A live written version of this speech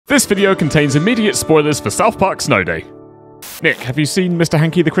This video contains immediate spoilers for South Park Snow Day. Nick, have you seen Mr.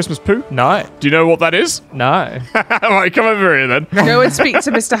 Hanky the Christmas Poo? No. Do you know what that is? No. Alright, come over here then. Go and speak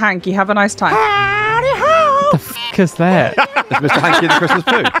to Mr. Hanky. Have a nice time. What the f*** is that? Is Mr. Hanky the Christmas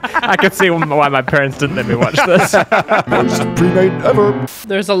Poo? I could see why my parents didn't let me watch this. Most Premade ever.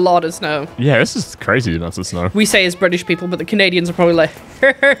 There's a lot of snow. Yeah, this is crazy amounts of snow. We say as British people, but the Canadians are probably like,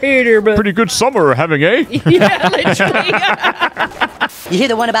 Pretty good summer we're having, eh? yeah, literally. You hear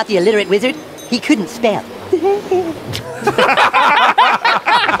the one about the illiterate wizard? He couldn't spell.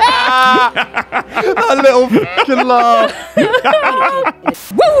 That little fucking laugh.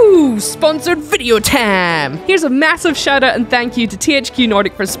 Woo! Sponsored video time! Here's a massive shout out and thank you to THQ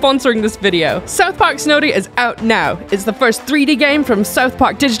Nordic for sponsoring this video. South Park Snow Day is out now. It's the first 3D game from South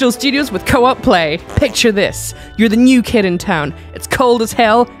Park Digital Studios with co-op play. Picture this. You're the new kid in town. It's cold as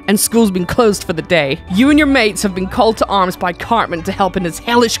hell and school's been closed for the day. You and your mates have been called to arms by Cartman to help in his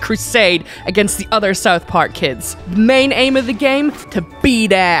hellish crusade against the other South Park kids. The main aim of the game? To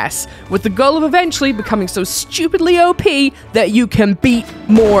beat ass, with the goal of eventually becoming so stupidly OP that you can beat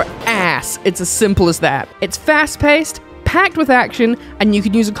more ass. It's as simple as that. It's fast-paced, packed with action, and you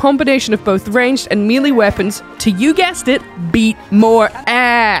can use a combination of both ranged and melee weapons to, you guessed it, beat more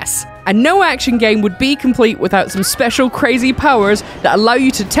ass. And no action game would be complete without some special crazy powers that allow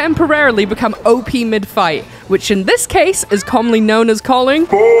you to temporarily become OP mid-fight, which in this case is commonly known as calling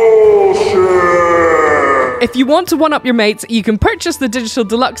bullshit. If you want to one-up your mates, you can purchase the Digital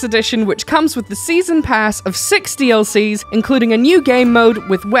Deluxe Edition, which comes with the Season Pass of 6 DLCs, including a new game mode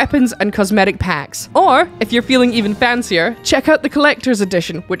with weapons and cosmetic packs. Or, if you're feeling even fancier, check out the Collector's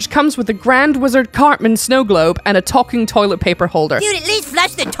Edition, which comes with a Grand Wizard Cartman snow globe and a talking toilet paper holder. Dude, at least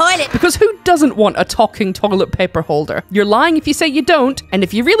flush the toilet. Because who doesn't want a talking toilet paper holder? You're lying if you say you don't, and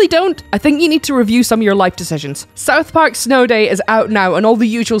if you really don't, I think you need to review some of your life decisions. South Park Snow Day is out now on all the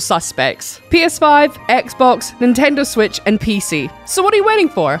usual suspects. PS5, Xbox, Nintendo Switch, and PC. So what are you waiting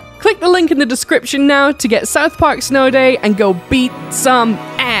for? Click the link in the description now to get South Park Snow Day and go beat some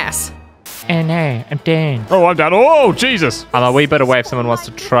ass. And hey, I'm down. Oh, I'm down. Oh, Jesus. I'm a wee bit away if someone wants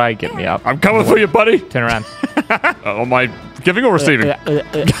to try get me up. I'm coming for you, buddy. Turn around. Am I giving or receiving?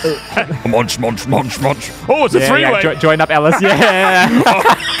 Munch, munch, munch, munch. Oh, it's a three-way. Yeah, join up, Ellis. Yeah.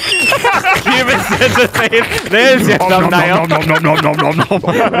 Human centipede. There's your thumbnail.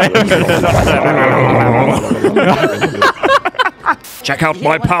 Check out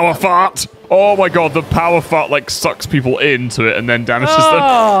my power fart. Oh my god, the power fart like sucks people into it and then damages them.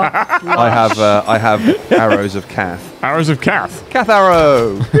 I have arrows of Cath. Arrows of Cath. Cath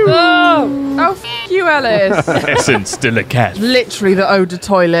arrow. Oh, f*** you, Ellis. Essence still a cat. Literally the Oda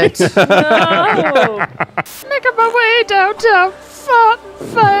toilet. No. Making my way downtown. Fart,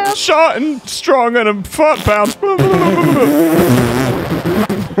 fast. Short and strong and a fart bound.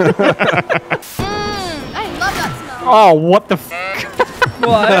 I love that smell. Oh, what the f***?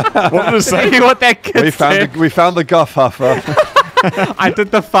 What? What did it say? What that kid We found the guff huffer. I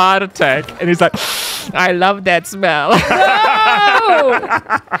did the fart attack, and he's like, I love that smell. No!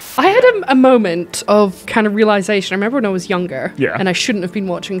 I had a moment of kind of realization. I remember when I was younger, Yeah. and I shouldn't have been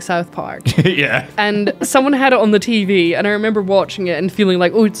watching South Park. Yeah. And someone had it on the TV, and I remember watching it and feeling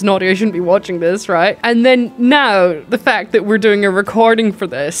like, oh, it's naughty, I shouldn't be watching this, right? And then now, the fact that we're doing a recording for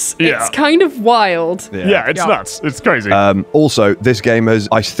this, Yeah. it's kind of wild. Yeah, it's nuts. It's crazy. Also, this game has,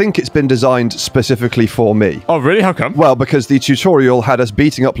 I think it's been designed specifically for me. Oh, really? How come? Well, because the tutorial had us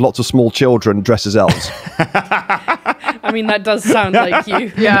beating up lots of small children dressed as elves. I mean, that does sound like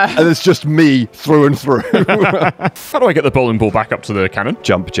you. Yeah. And it's just me through and through. How do I get the bowling ball back up to the cannon?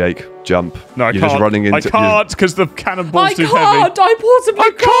 Jump, Jake. Jump. No, I You're can't. just running into. I can't because the cannonball's I too can't! heavy. I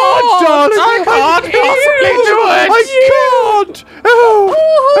possibly can't! darling. I can't possibly do it! I can't. Oh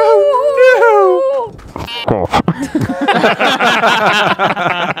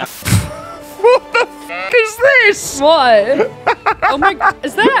What the fuck is this? What? Oh my god,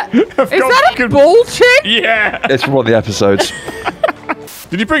 is that a Bullshit. Yeah. It's from one of the episodes.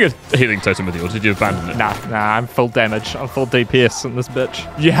 Did you bring a healing totem with you, or did you abandon it? Nah, I'm full damage. I'm full DPS in this bitch.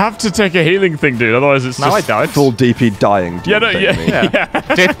 You have to take a healing thing, dude. Otherwise, it's No, just... I don't. Full DP dying. Yeah, no, yeah.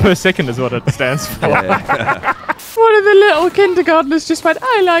 Death per second is what it stands for. Yeah. One of the little kindergartners just went,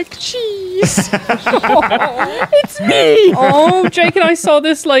 I like cheese. It's me. Oh, Jake and I saw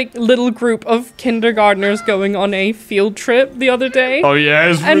this like little group of kindergartners going on a field trip the other day. Oh yeah,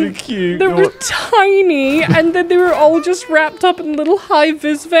 it's really And cute. they were tiny, and then they were all just wrapped up in little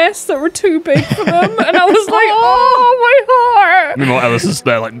high-vis vests that were too big for them. And I was like, oh, my heart. Meanwhile, Ellis is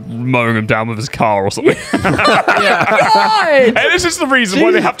there like mowing him down with his car or something. God. Hey, this is the reason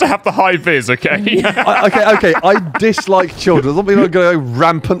why they have to have the high vis, okay? Okay. I dislike children. Doesn't mean I'm going to go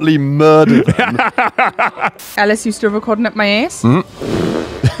rampantly murder them. Ellis, you still recording at my ass? Oh,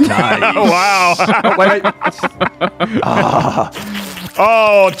 wow. Wait.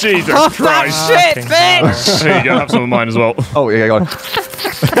 Oh, Jesus Christ. Shit, bitch! Here you go, have some of mine as well. Oh, yeah, go on.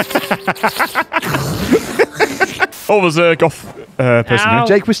 Oh, there's a goth person Ow. here.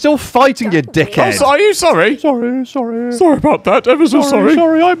 Jake, we're still fighting, you dickhead. Are you sorry? Sorry about that. Ever so sorry.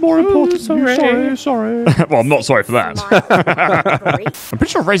 I'm more important. Sorry. Well, I'm not sorry for that. I'm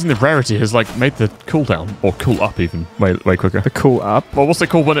pretty sure raising the rarity has like made the cooldown or cool up even way quicker. The cool up. Well, what's it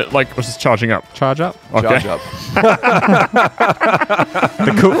called when it like was just charging up? Charge up. Okay. Charge up.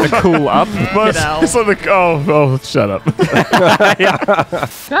 The cool up. But it's like oh, shut up.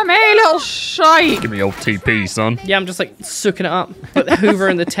 Come here, little shite! Give me old TP, son. Yeah, I'm just like sucking it up. Like the Hoover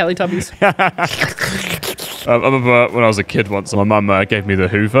and the Teletubbies. I remember when I was a kid once, my mum gave me the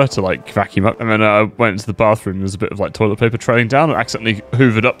Hoover to like vacuum up, and then I went into the bathroom. There was a bit of like toilet paper trailing down, and accidentally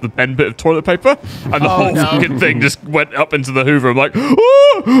hoovered up the end bit of toilet paper, and the whole fucking thing just went up into the Hoover. I'm like,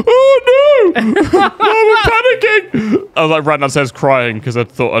 oh no, I'm panicking. I was like ran downstairs crying because I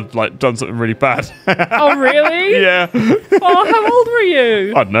thought I'd like done something really bad. Oh, really? Yeah. Oh, how old were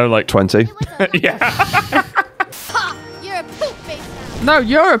you? I don't know, like 20. yeah. You're a poop face now. No,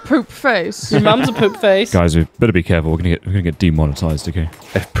 you're a poop face. Your mum's a poop face. Guys, we better be careful. We're gonna get demonetized, okay?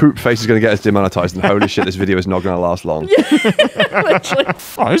 If poop face is going to get us demonetized, then holy shit, this video is not going to last long. Literally.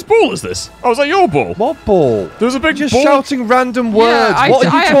 Oh, whose ball is this? Oh, is that your ball? What ball? There was a big Just ball. shouting random words. Yeah, What are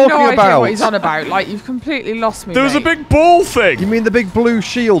I you have no talking idea about? what he's on about. Like, you've completely lost me. There was a mate. big ball thing. You mean the big blue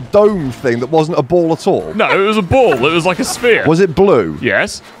shield dome thing that wasn't a ball at all? No, it was a ball. It was like a sphere. Was it blue?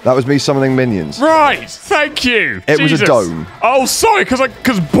 Yes. That was me summoning minions. Right. Thank you. It was a Jesus. dome. Oh, sorry, because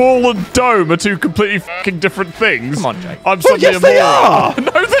ball and dome are two completely fucking different things. Come on, Jake. I'm Well, suddenly yes, a they moron. are.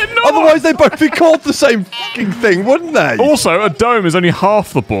 No, they're not. Otherwise, they'd both be called the same fucking thing, wouldn't they? Also, a dome is only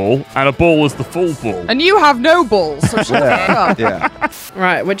half the ball, and a ball is the full ball. And you have no balls, so shut the fuck up. Yeah.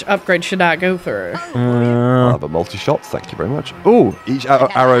 Right, which upgrade should I go for? I'll have a multi-shot, thank you very much. Ooh, each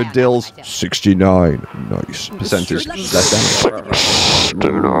arrow deals 69. Nice. Percentage less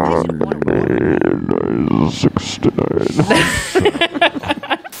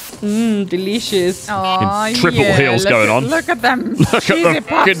Delicious. Aw, triple yeah, heels look going at- on. Look at them at cheesy the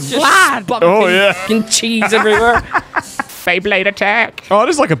puffs. fucking- Lad. Oh, yeah. Fucking cheese everywhere. Beyblade attack. Oh, it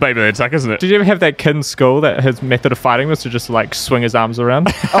is like a Beyblade attack, isn't it? Did you ever have that kid in school that his method of fighting was to just like swing his arms around?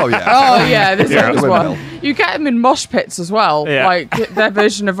 Oh, yeah. Oh yeah, this Yeah. is Windmill. one. You get them in mosh pits as well. Yeah. Like their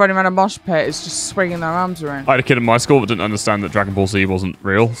version of running around a mosh pit is just swinging their arms around. I had a kid in my school that didn't understand that Dragon Ball Z wasn't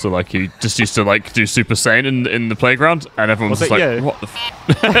real, so like he just used to like do Super Saiyan in the playground, and everyone was Was just it like, you? "What the?"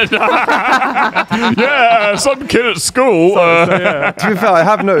 Yeah, some kid at school. To be fair, I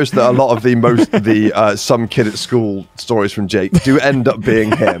have noticed that a lot of the some kid at school stories from Jake do end up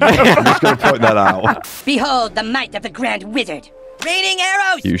being him. I'm just going to point that out. Behold the might of the Grand Wizard. Raining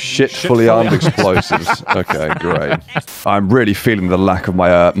arrows! You shit fully armed explosives. Okay, great. I'm really feeling the lack of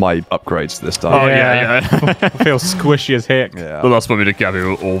my my upgrades this Oh time. yeah. I feel squishy as heck. Yeah. The last one we did, Gabby,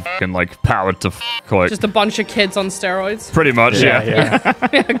 were all fucking like powered to like Just a bunch of kids on steroids. pretty much, yeah.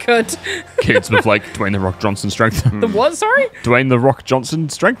 Yeah, good. Kids with like Dwayne the Rock Johnson strength. The what? Sorry? Dwayne the Rock Johnson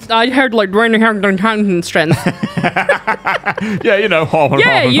strength. I heard like Dwayne Johnson strength. Yeah, you know,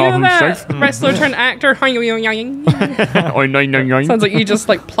 Yeah, you know that strength. wrestler turned actor. Oh, no. Sounds like you just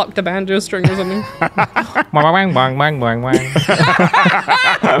like plucked a banjo string or something. Wang, wang, wang, wang, wang.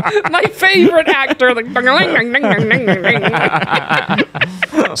 My favorite actor. Like,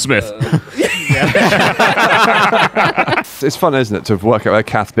 Smith. It's fun, isn't it, to work out where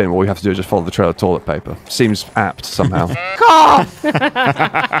Kath's been? All we have to do is just follow the trail of toilet paper. Seems apt somehow. Is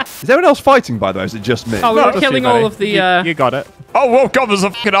anyone else fighting, by the way? Is it just me? oh, we were killing all of the. You got it. Oh, well, God, there's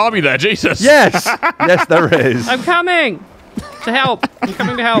a fucking army there, Jesus. Yes! Yes, there is. I'm coming to help. I'm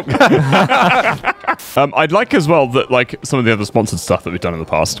coming to help. I'd like as well that like some of the other sponsored stuff that we've done in the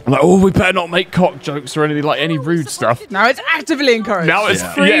past. I'm like, oh, we better not make cock jokes or anything like any rude stuff. Now it's actively encouraged. Now it's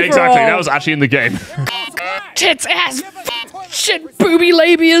Free yeah, for exactly. all. That was actually in the game. Tits, ass, shit, booby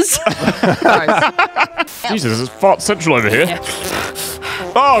labias. Nice. Jesus, it's fart central over here.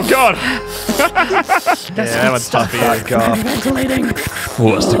 Oh, God. That one's tough for you. God.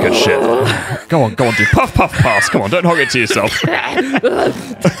 Oh, that's the good shit. Go on, do puff, puff, pass. Come on, don't hog it to yourself.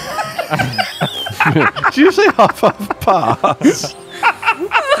 Did you say half pass?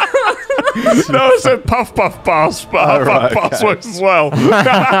 No, I said puff, puff, pass, but puff, right, puff, pass okay. works as well.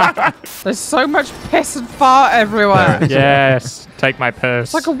 There's so much piss and fart everywhere. Yes, take my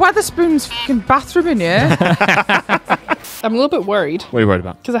purse. It's like a Weatherspoon's fucking bathroom in here. I'm a little bit worried What are you worried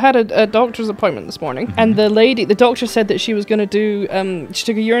about? because I had a doctor's appointment this morning, and the doctor said that she was going to do, she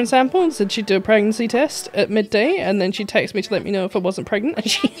took a urine sample and said she'd do a pregnancy test at midday, and then she'd text me to let me know if I wasn't pregnant, and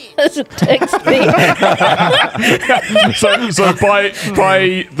she hasn't texted me. So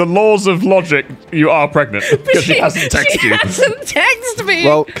by the laws of logic, you are pregnant because she hasn't texted She you. hasn't texted me.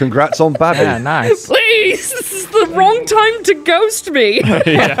 Well, congrats on Babby. Yeah, nice. Please, this is the wrong time to ghost me.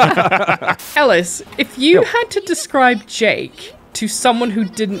 Ellis, if you had to describe Jake to someone who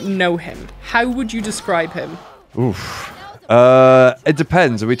didn't know him, how would you describe him? It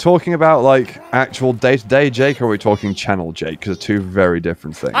depends. Are we talking about like actual day-to-day Jake, or are we talking channel Jake? Because they're two very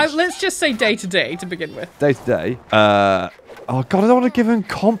different things. Let's just say day to day to begin with. Day-to-day. Oh God, I don't want to give him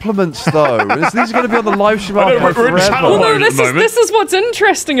compliments though. These are going to be on the live stream I know, archive we're in forever. channel Well, no, mode at the moment. this is what's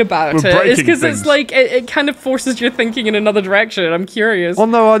interesting about We're it. Is breaking because it's things. like it kind of forces your thinking in another direction. I'm curious. Well,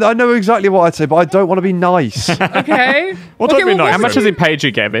 no, I know exactly what I'd say, but I don't want to be nice. Okay. Well, don't be nice. How much has he paid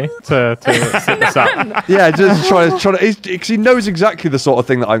you, Gabby, to set this up? Yeah, just trying to, because he knows exactly the sort of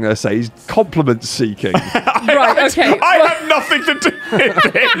thing that I'm going to say. He's compliment seeking. Right. Okay. I have nothing to do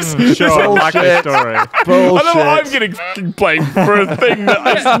with this. Sure, like the Bullshit. story. I know Bullshit. I'm getting fucking blamed for a thing that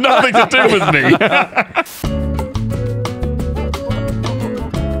has nothing to do with me.